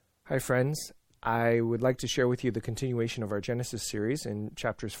Hi, friends. I would like to share with you the continuation of our Genesis series in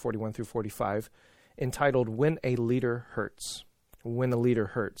chapters 41 through 45, entitled When a Leader Hurts. When a Leader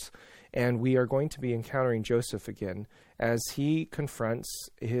Hurts. And we are going to be encountering Joseph again as he confronts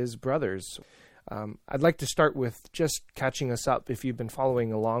his brothers. I'd like to start with just catching us up. If you've been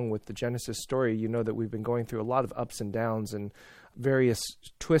following along with the Genesis story, you know that we've been going through a lot of ups and downs and various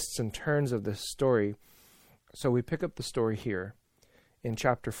twists and turns of this story. So we pick up the story here in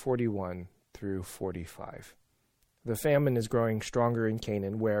chapter 41 through 45. The famine is growing stronger in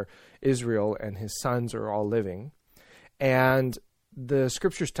Canaan, where Israel and his sons are all living. And the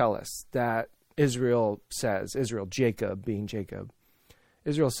scriptures tell us that Jacob being Jacob,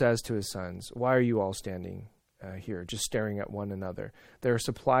 Israel says to his sons, "Why are you all standing here, just staring at one another? There are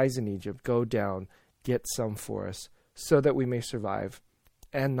supplies in Egypt. Go down, get some for us, so that we may survive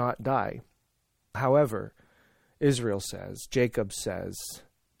and not die." However, Jacob says,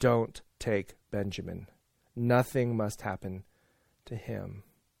 "Don't take Benjamin. Nothing must happen to him."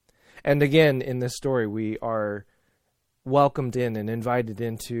 And again, in this story, we are welcomed in and invited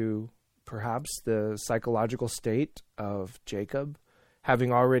into perhaps the psychological state of Jacob,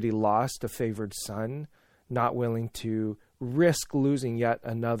 having already lost a favored son, not willing to risk losing yet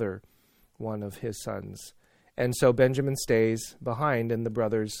another one of his sons. And so Benjamin stays behind, and the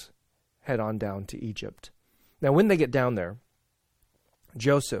brothers head on down to Egypt. Now, when they get down there,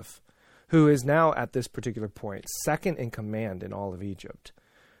 Joseph, who is now at this particular point second in command in all of Egypt,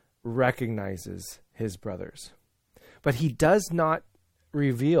 recognizes his brothers. But he does not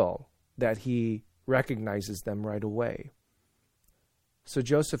reveal that he recognizes them right away. So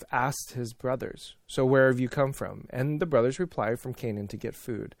Joseph asks his brothers, "So where have you come from?" And the brothers reply, "From Canaan to get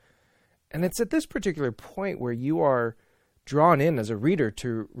food." And it's at this particular point where you are drawn in as a reader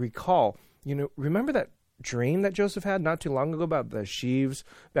to recall, remember that dream that Joseph had not too long ago about the sheaves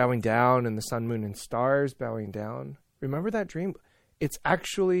bowing down and the sun, moon, and stars bowing down? Remember that dream? It's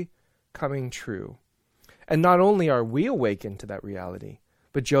actually coming true. And not only are we awakened to that reality,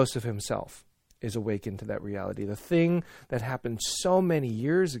 but Joseph himself is awakened to that reality. The thing that happened so many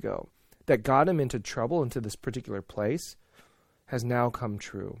years ago that got him into trouble, into this particular place, has now come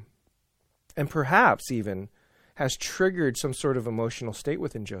true. And perhaps even has triggered some sort of emotional state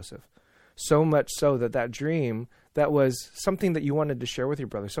within Joseph. So much so that dream that was something that you wanted to share with your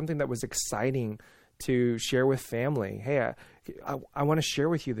brother, something that was exciting to share with family. Hey, I want to share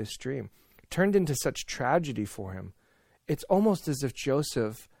with you this dream. Turned into such tragedy for him. It's almost as if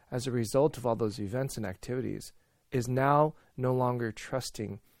Joseph, as a result of all those events and activities, is now no longer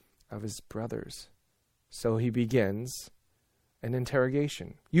trusting of his brothers. So he begins an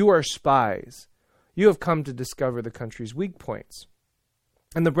interrogation. "You are spies. You have come to discover the country's weak points."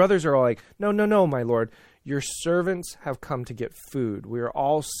 And the brothers are all like, No, my lord. Your servants have come to get food. We are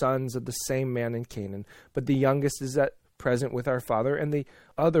all sons of the same man in Canaan, but the youngest is at present with our father, and the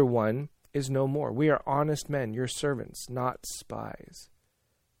other one is no more. We are honest men, your servants, not spies.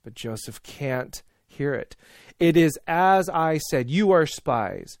 But Joseph can't hear it. "It is as I said, you are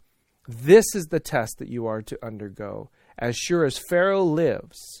spies. This is the test that you are to undergo. As sure as Pharaoh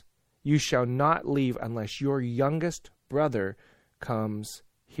lives, you shall not leave unless your youngest brother comes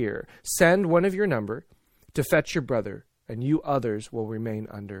here. Send one of your number to fetch your brother, and you others will remain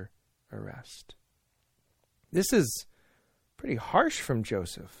under arrest." This is pretty harsh from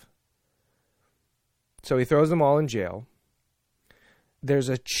Joseph. So he throws them all in jail. There's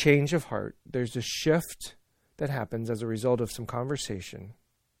a change of heart. There's a shift that happens as a result of some conversation.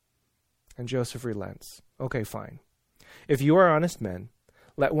 And Joseph relents. "Okay, fine. If you are honest men,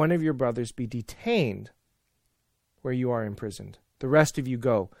 let one of your brothers be detained where you are imprisoned. The rest of you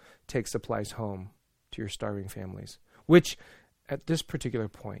go, take supplies home to your starving families." Which, at this particular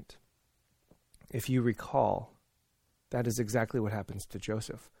point, if you recall, that is exactly what happens to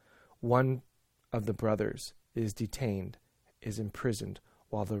Joseph. One of the brothers is detained, is imprisoned,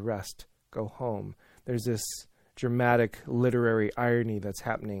 while the rest go home. There's this dramatic literary irony that's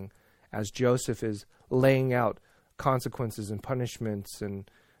happening as Joseph is laying out consequences and punishments and,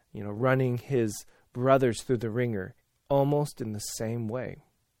 running his brothers through the ringer, almost in the same way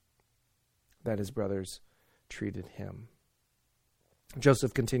that his brothers treated him.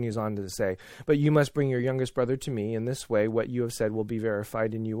 Joseph continues on to say, "But you must bring your youngest brother to me. In this way, what you have said will be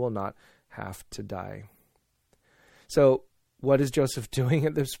verified, and you will not have to die." So what is Joseph doing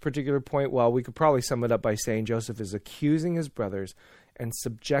at this particular point? Well, we could probably sum it up by saying Joseph is accusing his brothers and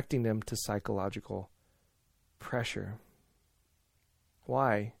subjecting them to psychological pressure.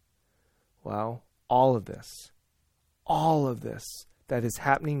 Why? Well, all of this that is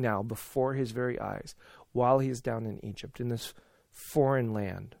happening now before his very eyes, while he is down in Egypt, in this foreign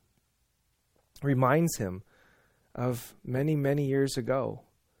land, reminds him of many, many years ago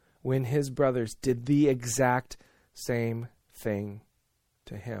when his brothers did the exact same thing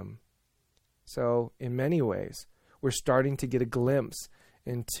to him. So in many ways, we're starting to get a glimpse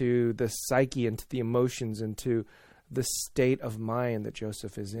into the psyche, into the emotions, into the state of mind that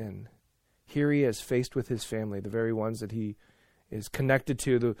Joseph is in. Here he is faced with his family, the very ones that he is connected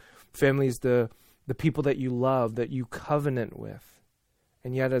to, the families, the people that you love, that you covenant with.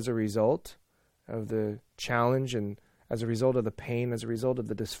 And yet as a result of the challenge and as a result of the pain, as a result of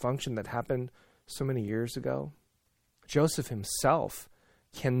the dysfunction that happened so many years ago, Joseph himself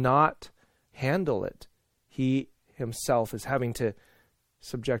cannot handle it. He himself is having to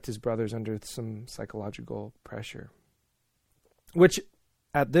subject his brothers under some psychological pressure. Which,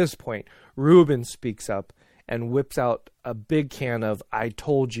 at this point, Reuben speaks up and whips out a big can of "I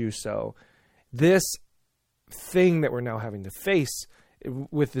told you so." This thing that we're now having to face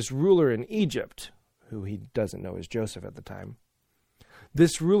with this ruler in Egypt, who he doesn't know is Joseph at the time.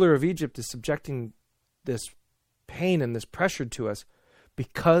 This ruler of Egypt is subjecting this pain and this pressure to us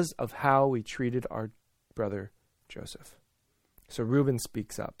because of how we treated our brother Joseph. So Reuben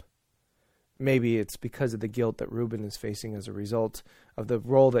speaks up. Maybe it's because of the guilt that Reuben is facing as a result of the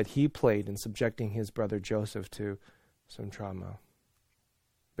role that he played in subjecting his brother Joseph to some trauma.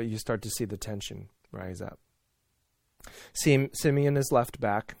 But you start to see the tension rise up. Simeon is left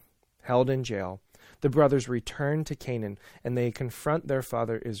back, held in jail. The brothers return to Canaan, and they confront their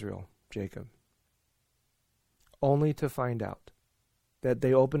father Israel, Jacob, only to find out that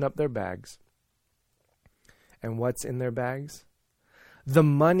they open up their bags. And what's in their bags? The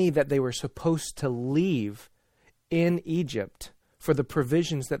money that they were supposed to leave in Egypt for the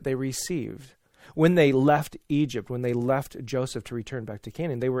provisions that they received. When they left Egypt, when they left Joseph to return back to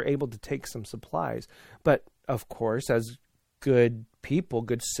Canaan, they were able to take some supplies. But, of course, as good people,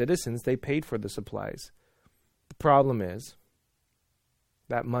 good citizens, they paid for the supplies. The problem is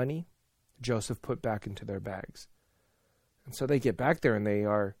that money Joseph put back into their bags. And so they get back there and they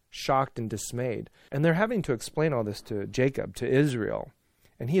are shocked and dismayed. And they're having to explain all this to Jacob, to Israel.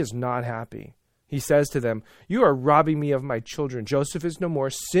 And he is not happy. He says to them, "You are robbing me of my children. Joseph is no more.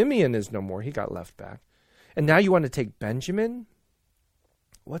 Simeon is no more." He got left back. And now you want to take Benjamin?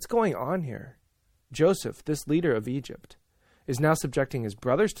 What's going on here? Joseph, this leader of Egypt, is now subjecting his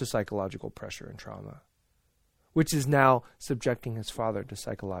brothers to psychological pressure and trauma, which is now subjecting his father to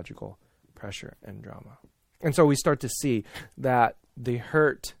psychological pressure and drama. And so we start to see that the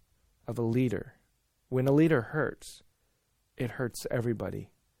hurt of a leader, when a leader hurts, it hurts everybody.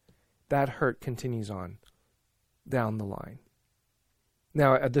 That hurt continues on down the line.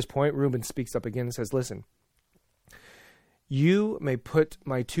 Now, at this point, Reuben speaks up again and says, "Listen, you may put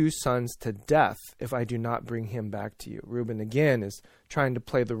my 2 sons to death if I do not bring him back to you." Reuben again is trying to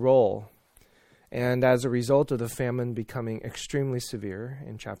play the role. And as a result of the famine becoming extremely severe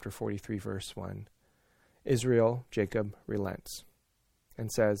in chapter 43, verse 1, Israel, Jacob, relents and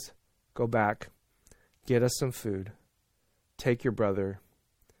says, "Go back, get us some food, take your brother,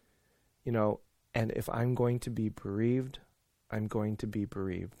 and if I'm going to be bereaved, I'm going to be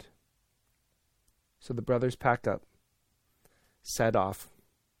bereaved." So the brothers pack up, set off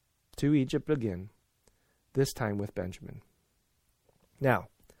to Egypt again, this time with Benjamin. Now,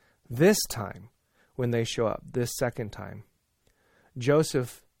 this time, when they show up, this second time,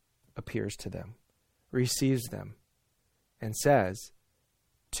 Joseph appears to them, receives them, and says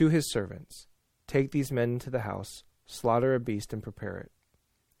to his servants, "Take these men into the house, slaughter a beast, and prepare it.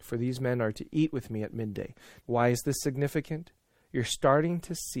 For these men are to eat with me at midday." Why is this significant? You're starting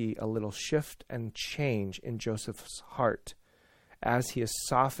to see a little shift and change in Joseph's heart as he is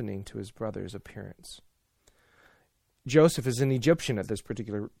softening to his brother's appearance. Joseph is an Egyptian at this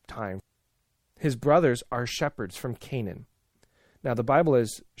particular time. His brothers are shepherds from Canaan. Now, the Bible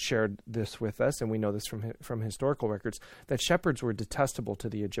has shared this with us, and we know this from historical records, that shepherds were detestable to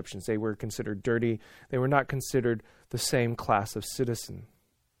the Egyptians. They were considered dirty. They were not considered the same class of citizen.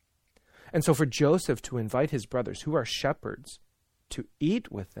 And so for Joseph to invite his brothers, who are shepherds, to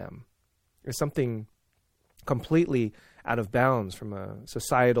eat with them is something completely out of bounds from a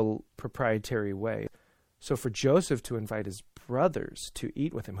societal proprietary way. So for Joseph to invite his brothers to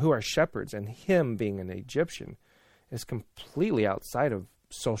eat with him, who are shepherds, and him being an Egyptian, is completely outside of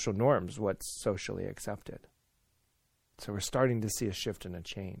social norms, what's socially accepted. So we're starting to see a shift and a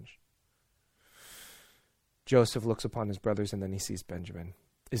change. Joseph looks upon his brothers and then he sees Benjamin.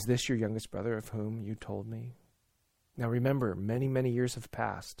 "Is this your youngest brother of whom you told me?" Now remember, many, many years have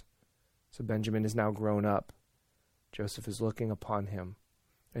passed. So Benjamin is now grown up. Joseph is looking upon him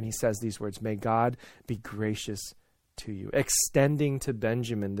and he says these words, "May God be gracious to you," extending to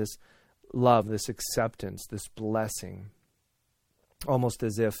Benjamin this love, this acceptance, this blessing, almost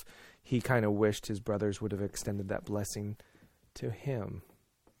as if he kind of wished his brothers would have extended that blessing to him.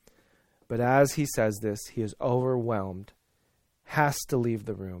 But as he says this, he is overwhelmed, has to leave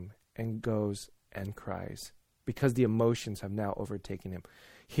the room, and goes and cries because the emotions have now overtaken him.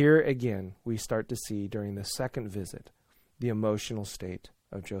 Here again, we start to see during the second visit the emotional state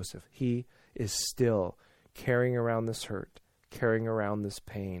of Joseph. He is still carrying around this hurt, carrying around this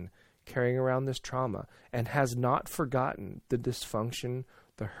pain, carrying around this trauma, and has not forgotten the dysfunction,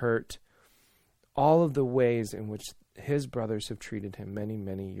 the hurt, all of the ways in which his brothers have treated him many,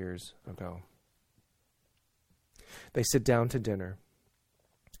 many years ago. They sit down to dinner,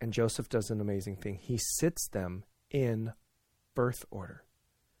 and Joseph does an amazing thing. He sits them in birth order,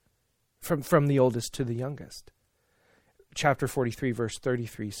 from the oldest to the youngest. Chapter 43, verse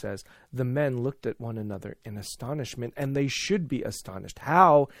 33 says, "The men looked at one another in astonishment," and they should be astonished.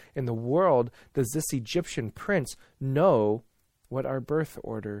 How in the world does this Egyptian prince know what our birth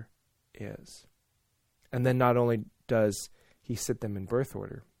order is? And then not only does he sit them in birth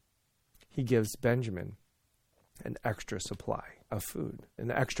order, he gives Benjamin an extra supply of food,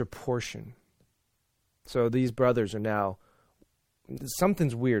 an extra portion. So these brothers are now,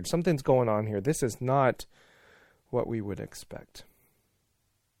 something's weird, something's going on here. This is not what we would expect.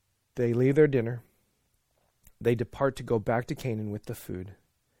 They leave their dinner. They depart to go back to Canaan with the food.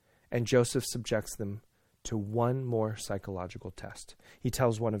 And Joseph subjects them to one more psychological test. He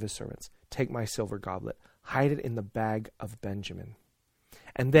tells one of his servants, "Take my silver goblet, hide it in the bag of Benjamin.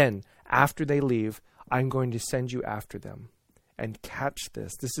 And then, after they leave, I'm going to send you after them." And catch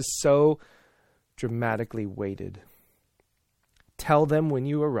this. This is so dramatically weighted. "Tell them when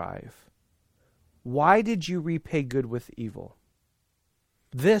you arrive, why did you repay good with evil?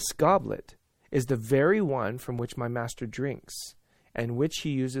 This goblet is the very one from which my master drinks, and which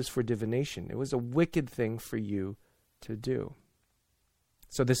he uses for divination. It was a wicked thing for you to do."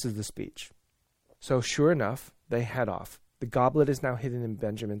 So this is the speech. So sure enough, they head off. The goblet is now hidden in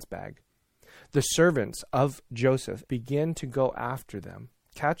Benjamin's bag. The servants of Joseph begin to go after them,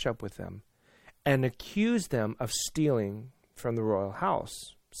 catch up with them, and accuse them of stealing from the royal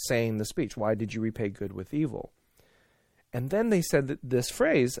house, saying the speech, "Why did you repay good with evil?" And then they said that this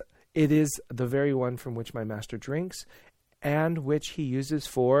phrase, "It is the very one from which my master drinks, and which he uses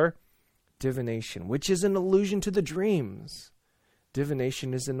for divination," which is an allusion to the dreams.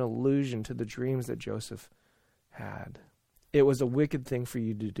 Divination is an allusion to the dreams that Joseph had. It was a wicked thing for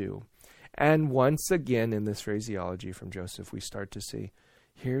you to do. And once again, in this phraseology from Joseph, we start to see,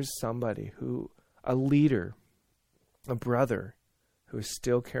 here's somebody who, a leader, a brother, who is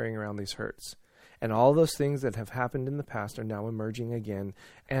still carrying around these hurts. And all those things that have happened in the past are now emerging again,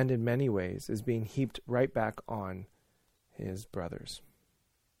 and in many ways is being heaped right back on his brothers.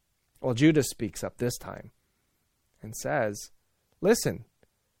 Well, Judah speaks up this time and says, "Listen,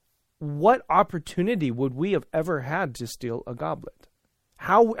 what opportunity would we have ever had to steal a goblet?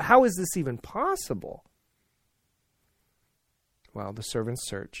 How is this even possible?" Well, the servants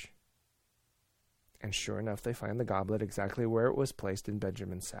search, and sure enough, they find the goblet exactly where it was placed in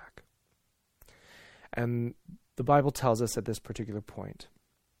Benjamin's sack. And the Bible tells us at this particular point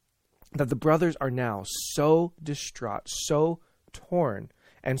that the brothers are now so distraught, so torn,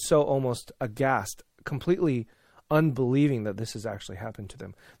 and so almost aghast, completely unbelieving that this has actually happened to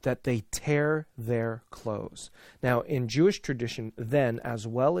them, that they tear their clothes. Now, in Jewish tradition, then as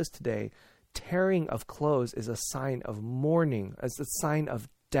well as today, tearing of clothes is a sign of mourning, as a sign of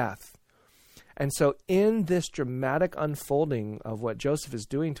death. And so in this dramatic unfolding of what Joseph is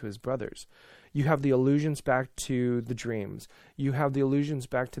doing to his brothers, you have the allusions back to the dreams. You have the allusions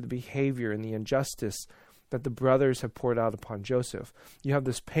back to the behavior and the injustice that the brothers have poured out upon Joseph. You have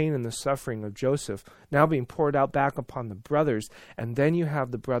this pain and the suffering of Joseph now being poured out back upon the brothers. And then you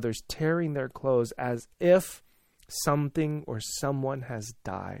have the brothers tearing their clothes as if something or someone has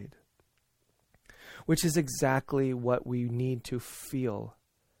died, which is exactly what we need to feel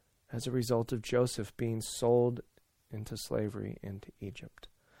as a result of Joseph being sold into slavery into Egypt.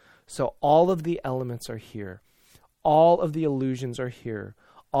 So all of the elements are here. All of the allusions are here.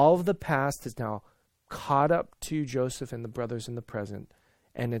 All of the past is now caught up to Joseph and the brothers in the present,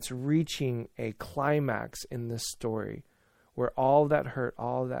 and it's reaching a climax in this story where all that hurt,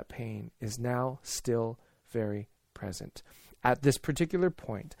 all that pain is now still very present. At this particular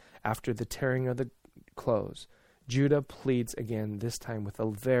point, after the tearing of the clothes, Judah pleads again, this time with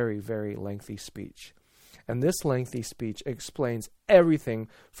a very, very lengthy speech. And this lengthy speech explains everything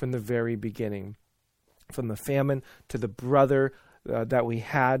from the very beginning, from the famine to the brother that we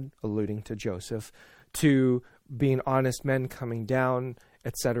had, alluding to Joseph, to being honest men coming down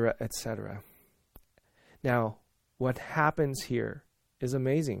etc., etc. Now, what happens here is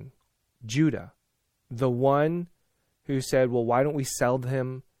amazing. Judah, the one who said, well, why don't we sell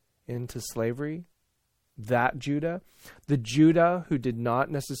him into slavery? That Judah, the Judah who did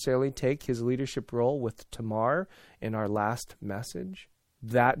not necessarily take his leadership role with Tamar in our last message,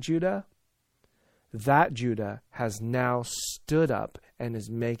 that Judah has now stood up and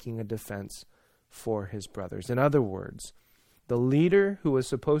is making a defense for his brothers. In other words, the leader who was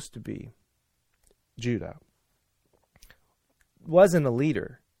supposed to be Judah wasn't a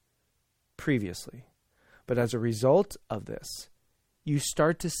leader previously. But as a result of this, you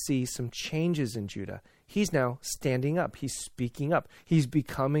start to see some changes in Judah. He's now standing up. He's speaking up. He's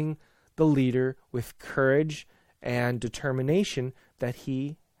becoming the leader with courage and determination that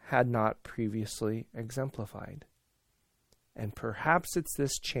he had not previously exemplified. And perhaps it's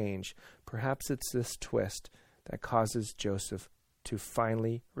this change, perhaps it's this twist that causes Joseph to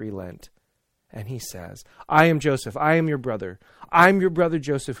finally relent. And he says, I am Joseph, I am your brother. I'm your brother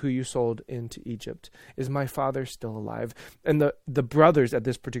Joseph, who you sold into Egypt. Is my father still alive? And the brothers at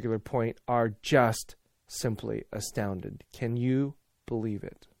this particular point are just simply astounded. Can you believe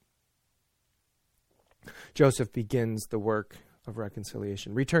it? Joseph begins the work of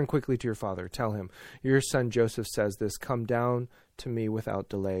reconciliation. Return quickly to your father. Tell him, your son Joseph says this, come down to me without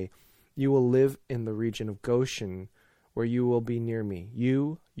delay. You will live in the region of Goshen, where you will be near me,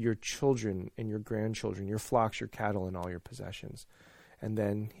 you, your children, and your grandchildren, your flocks, your cattle, and all your possessions. And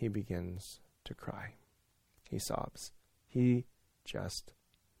then he begins to cry. He sobs. He just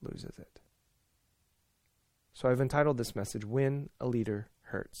loses it. So I've entitled this message, When a Leader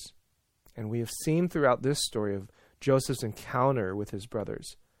Hurts. And we have seen throughout this story of Joseph's encounter with his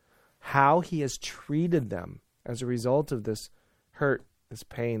brothers, how he has treated them as a result of this hurt, this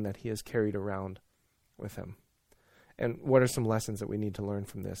pain that he has carried around with him. And what are some lessons that we need to learn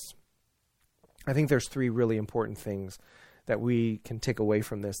from this? I think there's 3 really important things that we can take away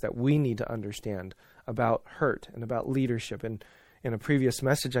from this, that we need to understand about hurt and about leadership. And in a previous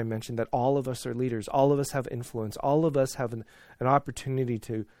message, I mentioned that all of us are leaders. All of us have influence. All of us have an opportunity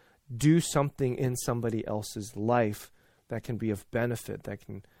to do something in somebody else's life that can be of benefit, that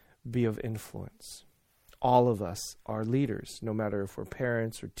can be of influence. All of us are leaders, no matter if we're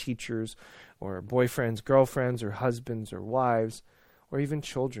parents or teachers or boyfriends, girlfriends, or husbands or wives, or even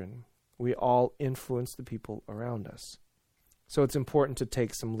children. We all influence the people around us. So it's important to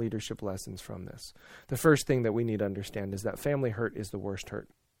take some leadership lessons from this. The first thing that we need to understand is that family hurt is the worst hurt.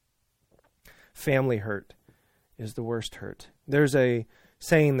 Family hurt is the worst hurt. There's a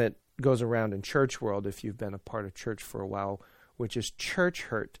saying that goes around in church world, if you've been a part of church for a while, which is church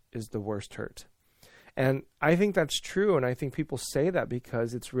hurt is the worst hurt. And I think that's true, and I think people say that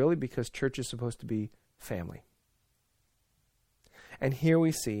because it's really because church is supposed to be family. And here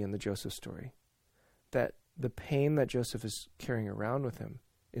we see in the Joseph story that the pain that Joseph is carrying around with him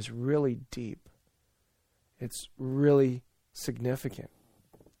is really deep. It's really significant.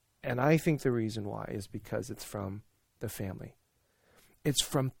 And I think the reason why is because it's from the family. It's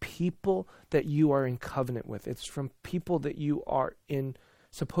from people that you are in covenant with. It's from people that you are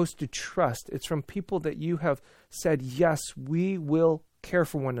supposed to trust. It's from people that you have said, yes, we will care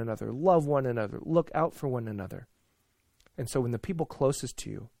for one another, love one another, look out for one another. And so when the people closest to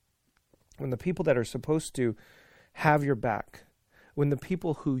you, when the people that are supposed to have your back, when the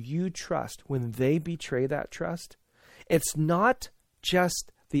people who you trust, when they betray that trust, it's not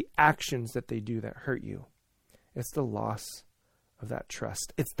just the actions that they do that hurt you. It's the loss of that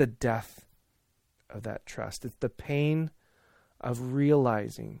trust. It's the death of that trust. It's the pain of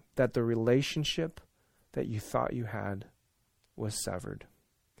realizing that the relationship that you thought you had was severed.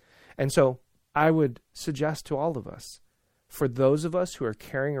 And so I would suggest to all of us, for those of us who are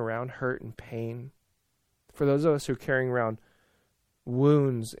carrying around hurt and pain, for those of us who are carrying around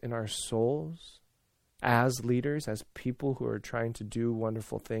wounds in our souls, as leaders, as people who are trying to do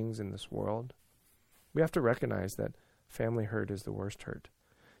wonderful things in this world, we have to recognize that family hurt is the worst hurt.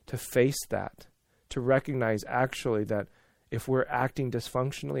 To face that, to recognize actually that if we're acting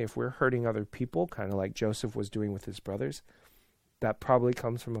dysfunctionally, if we're hurting other people, kind of like Joseph was doing with his brothers, that probably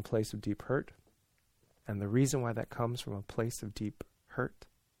comes from a place of deep hurt. And the reason why that comes from a place of deep hurt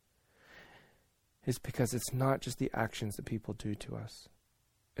is because it's not just the actions that people do to us.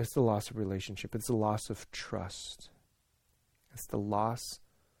 It's the loss of relationship. It's the loss of trust. It's the loss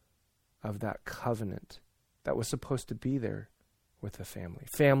of that covenant that was supposed to be there with the family.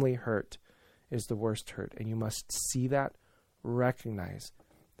 Family hurt is the worst hurt, and you must see that, recognize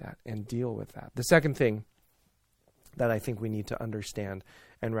that, and deal with that. The second thing that I think we need to understand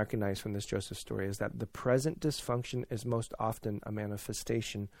and recognize from this Joseph story is that the present dysfunction is most often a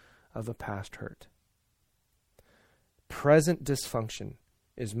manifestation of a past hurt. Present dysfunction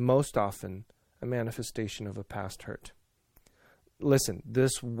is most often a manifestation of a past hurt. Listen,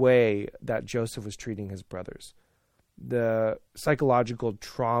 this way that Joseph was treating his brothers, the psychological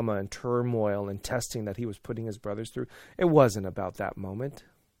trauma and turmoil and testing that he was putting his brothers through, it wasn't about that moment.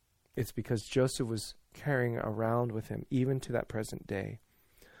 It's because Joseph was carrying around with him, even to that present day,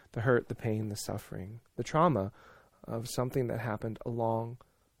 the hurt, the pain, the suffering, the trauma of something that happened a long,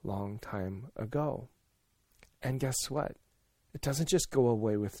 long time ago. And guess what? It doesn't just go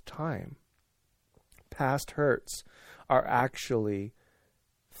away with time. Past hurts are actually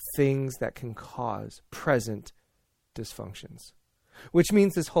things that can cause present dysfunctions. Which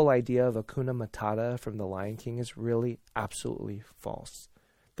means this whole idea of Hakuna Matata from The Lion King is really absolutely false.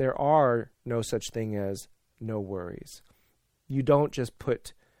 There are no such thing as no worries. You don't just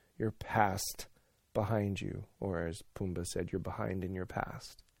put your past behind you, or as Pumbaa said, you're behind in your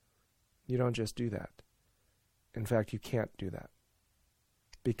past. You don't just do that. In fact, you can't do that,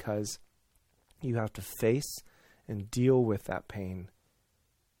 because you have to face and deal with that pain.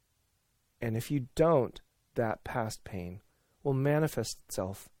 And if you don't, that past pain will manifest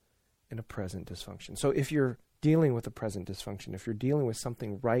itself in a present dysfunction. So if you're dealing with a present dysfunction, if you're dealing with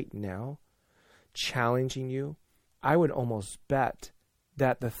something right now challenging you, I would almost bet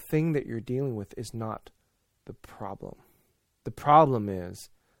that the thing that you're dealing with is not the problem. The problem is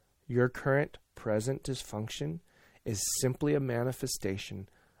your current present dysfunction is simply a manifestation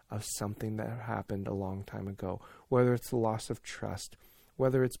of something that happened a long time ago, whether it's the loss of trust,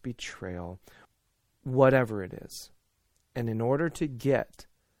 whether it's betrayal, whatever it is. And in order to get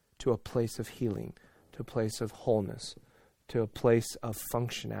to a place of healing, to a place of wholeness, to a place of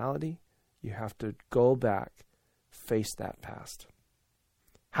functionality, you have to go back, face that past.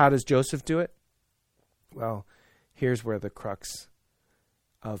 How does Joseph do it? Well, here's where the crux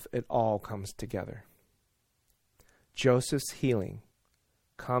of it all comes together. Joseph's healing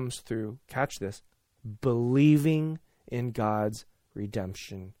comes through, catch this, believing in God's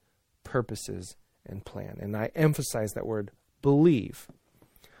redemption, purposes, and plan. And I emphasize that word, believe.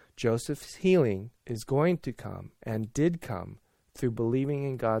 Joseph's healing is going to come, and did come, through believing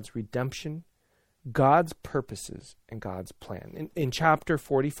in God's redemption, God's purposes, and God's plan. In chapter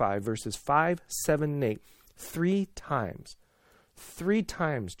 45, verses 5, 7, and 8, three times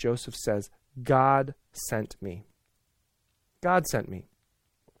Joseph says, God sent me. God sent me.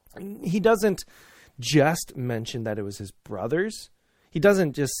 He doesn't just mention that it was his brothers. He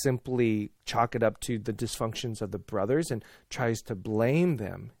doesn't just simply chalk it up to the dysfunctions of the brothers and tries to blame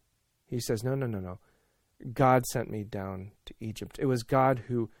them. He says, no. God sent me down to Egypt. It was God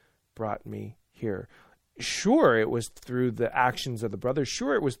who brought me here. Sure, it was through the actions of the brothers.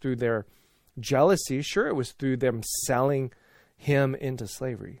 Sure, it was through their jealousy. Sure, it was through them selling him into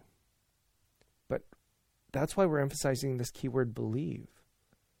slavery. But that's why we're emphasizing this keyword, believe.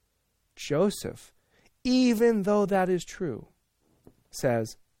 Joseph, even though that is true,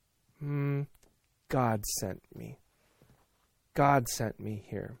 says, God sent me. God sent me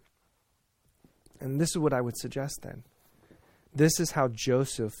here. And this is what I would suggest then. This is how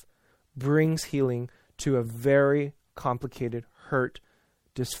Joseph brings healing to a very complicated, hurt,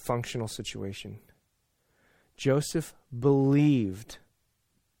 dysfunctional situation. Joseph believed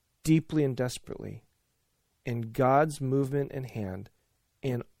deeply and desperately in God's movement and hand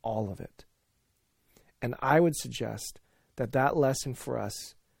in all of it. And I would suggest that that lesson for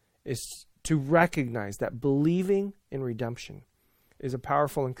us is to recognize that believing in redemption is a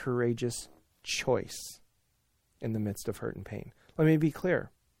powerful and courageous choice in the midst of hurt and pain. Let me be clear.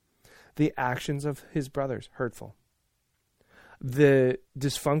 The actions of his brothers, hurtful. The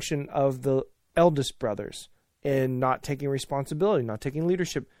dysfunction of the eldest brothers in not taking responsibility, not taking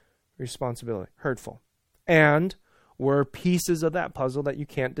leadership responsibility, hurtful. And were pieces of that puzzle that you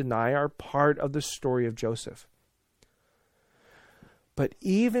can't deny are part of the story of Joseph. But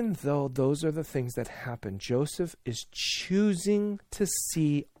even though those are the things that happen, Joseph is choosing to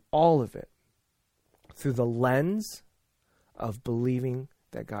see all of it through the lens of believing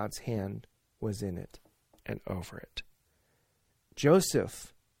that God's hand was in it and over it.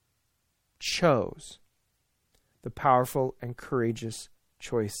 Joseph chose the powerful and courageous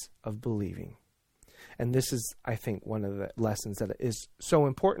choice of believing. And this is, I think, one of the lessons that is so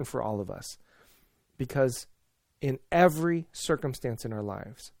important for all of us. Because in every circumstance in our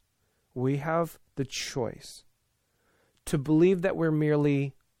lives, we have the choice to believe that we're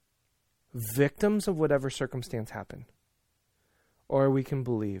merely victims of whatever circumstance happened. Or we can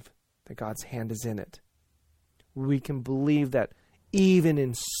believe that God's hand is in it, We can believe that even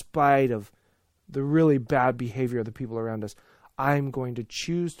in spite of the really bad behavior of the people around us, I'm going to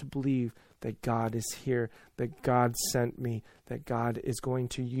choose to believe that God is here, that God sent me, that God is going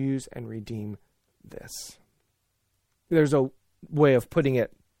to use and redeem this. There's a way of putting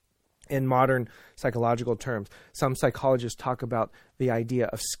it in modern psychological terms. Some psychologists talk about the idea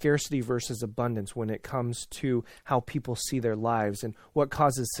of scarcity versus abundance when it comes to how people see their lives and what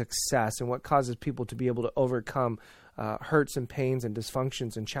causes success and what causes people to be able to overcome hurts and pains and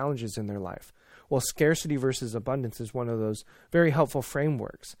dysfunctions and challenges in their life. Well, scarcity versus abundance is one of those very helpful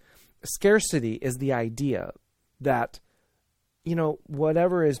frameworks. Scarcity is the idea that,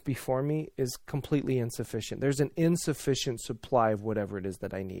 whatever is before me is completely insufficient. There's an insufficient supply of whatever it is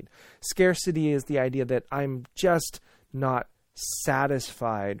that I need. Scarcity is the idea that I'm just not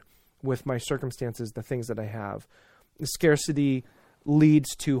satisfied with my circumstances, the things that I have. Scarcity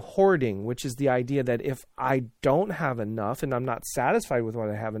leads to hoarding, which is the idea that if I don't have enough and I'm not satisfied with what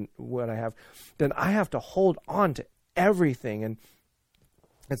I have, then I have to hold on to everything. And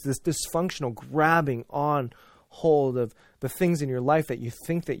it's this dysfunctional grabbing on hold of the things in your life that you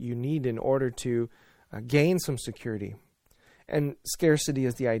think that you need in order to gain some security. And scarcity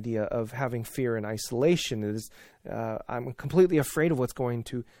is the idea of having fear and isolation. It is, I'm completely afraid of what's going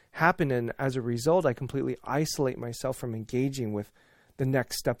to happen, and as a result, I completely isolate myself from engaging with the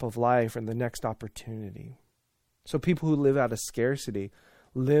next step of life and the next opportunity. So people who live out of scarcity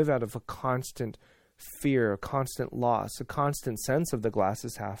live out of a constant fear, a constant loss, a constant sense of the glass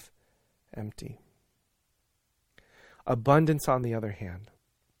is half empty. Abundance, on the other hand,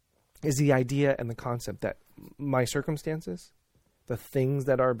 is the idea and the concept that my circumstances, the things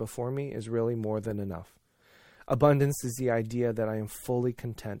that are before me, is really more than enough. Abundance is the idea that I am fully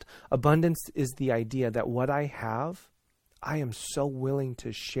content. Abundance is the idea that what I have, I am so willing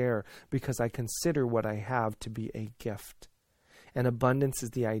to share because I consider what I have to be a gift. And abundance is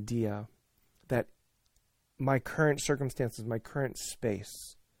the idea that my current circumstances, my current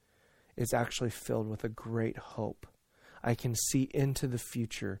space, is actually filled with a great hope. I can see into the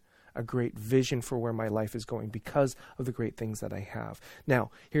future, a great vision for where my life is going because of the great things that I have. Now,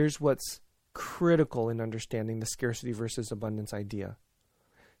 here's what's critical in understanding the scarcity versus abundance idea.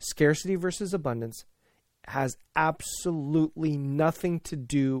 Scarcity versus abundance has absolutely nothing to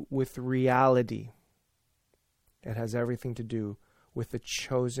do with reality. It has everything to do with a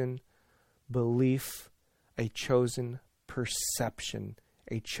chosen belief, a chosen perception,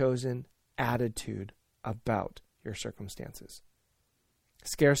 a chosen attitude about your circumstances.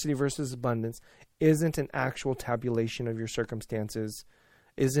 Scarcity versus abundance isn't an actual tabulation of your circumstances,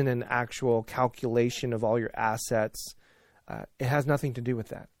 isn't an actual calculation of all your assets. It has nothing to do with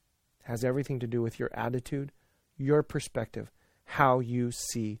that. It has everything to do with your attitude, your perspective, how you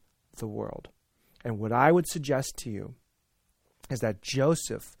see the world. And what I would suggest to you is that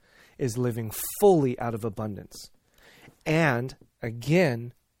Joseph is living fully out of abundance. And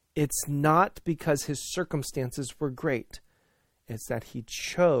again, it's not because his circumstances were great. It's that he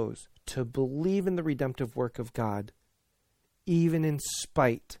chose to believe in the redemptive work of God, even in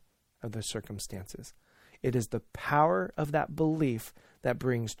spite of the circumstances. It is the power of that belief that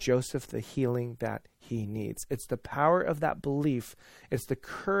brings Joseph the healing that he needs. It's the power of that belief, it's the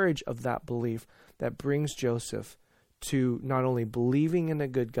courage of that belief that brings Joseph to not only believing in a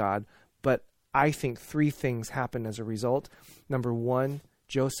good God, but I think three things happen as a result. Number one,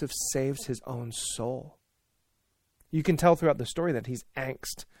 Joseph saves his own soul. You can tell throughout the story that he's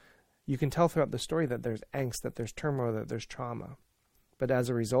angst. You can tell throughout the story that there's angst, that there's turmoil, that there's trauma. But as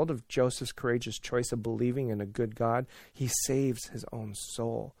a result of Joseph's courageous choice of believing in a good God, he saves his own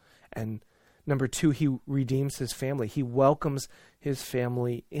soul. And number two, he redeems his family. He welcomes his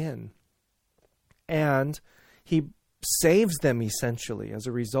family in. And he saves them essentially as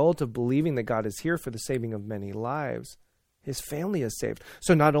a result of believing that God is here for the saving of many lives. His family is saved.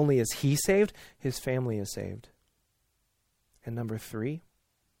 So not only is he saved, his family is saved. And number three,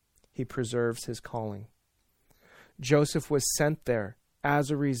 he preserves his calling. Joseph was sent there as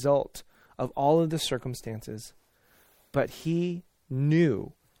a result of all of the circumstances, but he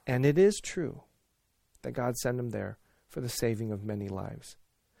knew, and it is true, that God sent him there for the saving of many lives.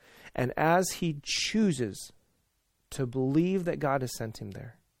 And as he chooses to believe that God has sent him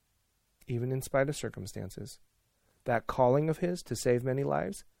there, even in spite of circumstances, that calling of his to save many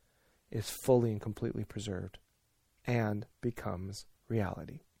lives is fully and completely preserved and becomes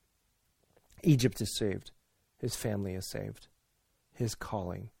reality. Egypt is saved. His family is saved. His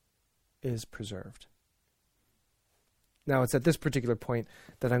calling is preserved. Now, it's at this particular point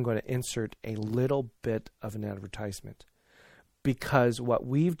that I'm going to insert a little bit of an advertisement, because what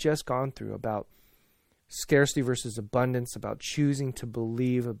we've just gone through about scarcity versus abundance, about choosing to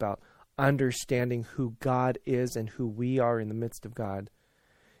believe, about understanding who God is and who we are in the midst of God,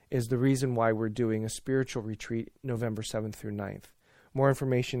 is the reason why we're doing a spiritual retreat November 7th through 9th. More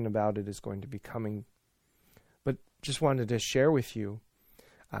information about it is going to be coming. But just wanted to share with you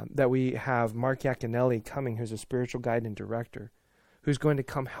that we have Mark Yaconelli coming, who's a spiritual guide and director, who's going to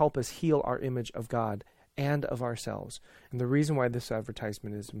come help us heal our image of God and of ourselves. And the reason why this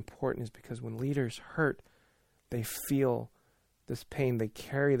advertisement is important is because when leaders hurt, they feel this pain, they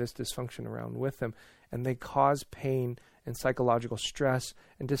carry this dysfunction around with them, and they cause pain and psychological stress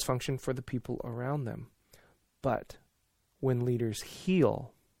and dysfunction for the people around them. But when leaders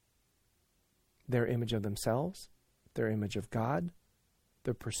heal their image of themselves, their image of God,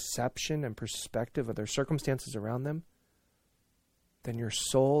 their perception and perspective of their circumstances around them, then your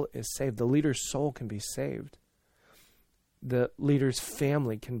soul is saved. The leader's soul can be saved. The leader's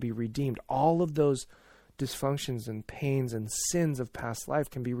family can be redeemed. All of those dysfunctions and pains and sins of past life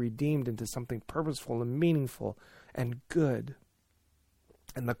can be redeemed into something purposeful and meaningful and good.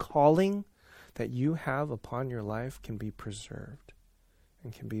 And the calling that you have upon your life can be preserved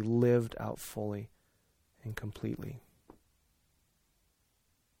and can be lived out fully and completely.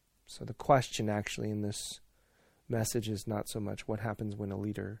 So the question actually in this message is not so much what happens when a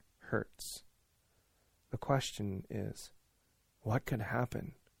leader hurts. The question is, what could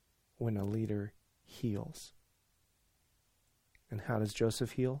happen when a leader heals? And how does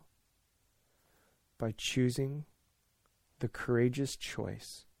Joseph heal? By choosing the courageous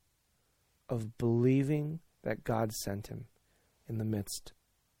choice of believing that God sent him in the midst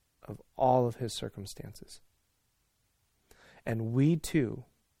of all of his circumstances. And we too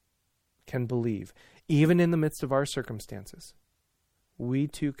can believe, even in the midst of our circumstances, we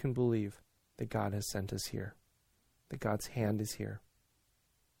too can believe that God has sent us here, that God's hand is here.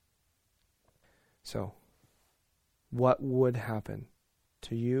 So, what would happen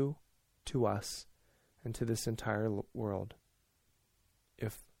to you, to us, and to this entire world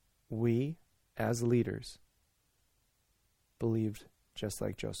if we, as leaders, believed just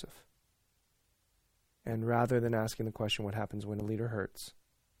like Joseph? And rather than asking the question, what happens when a leader hurts?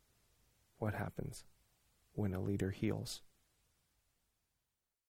 What happens when a leader heals?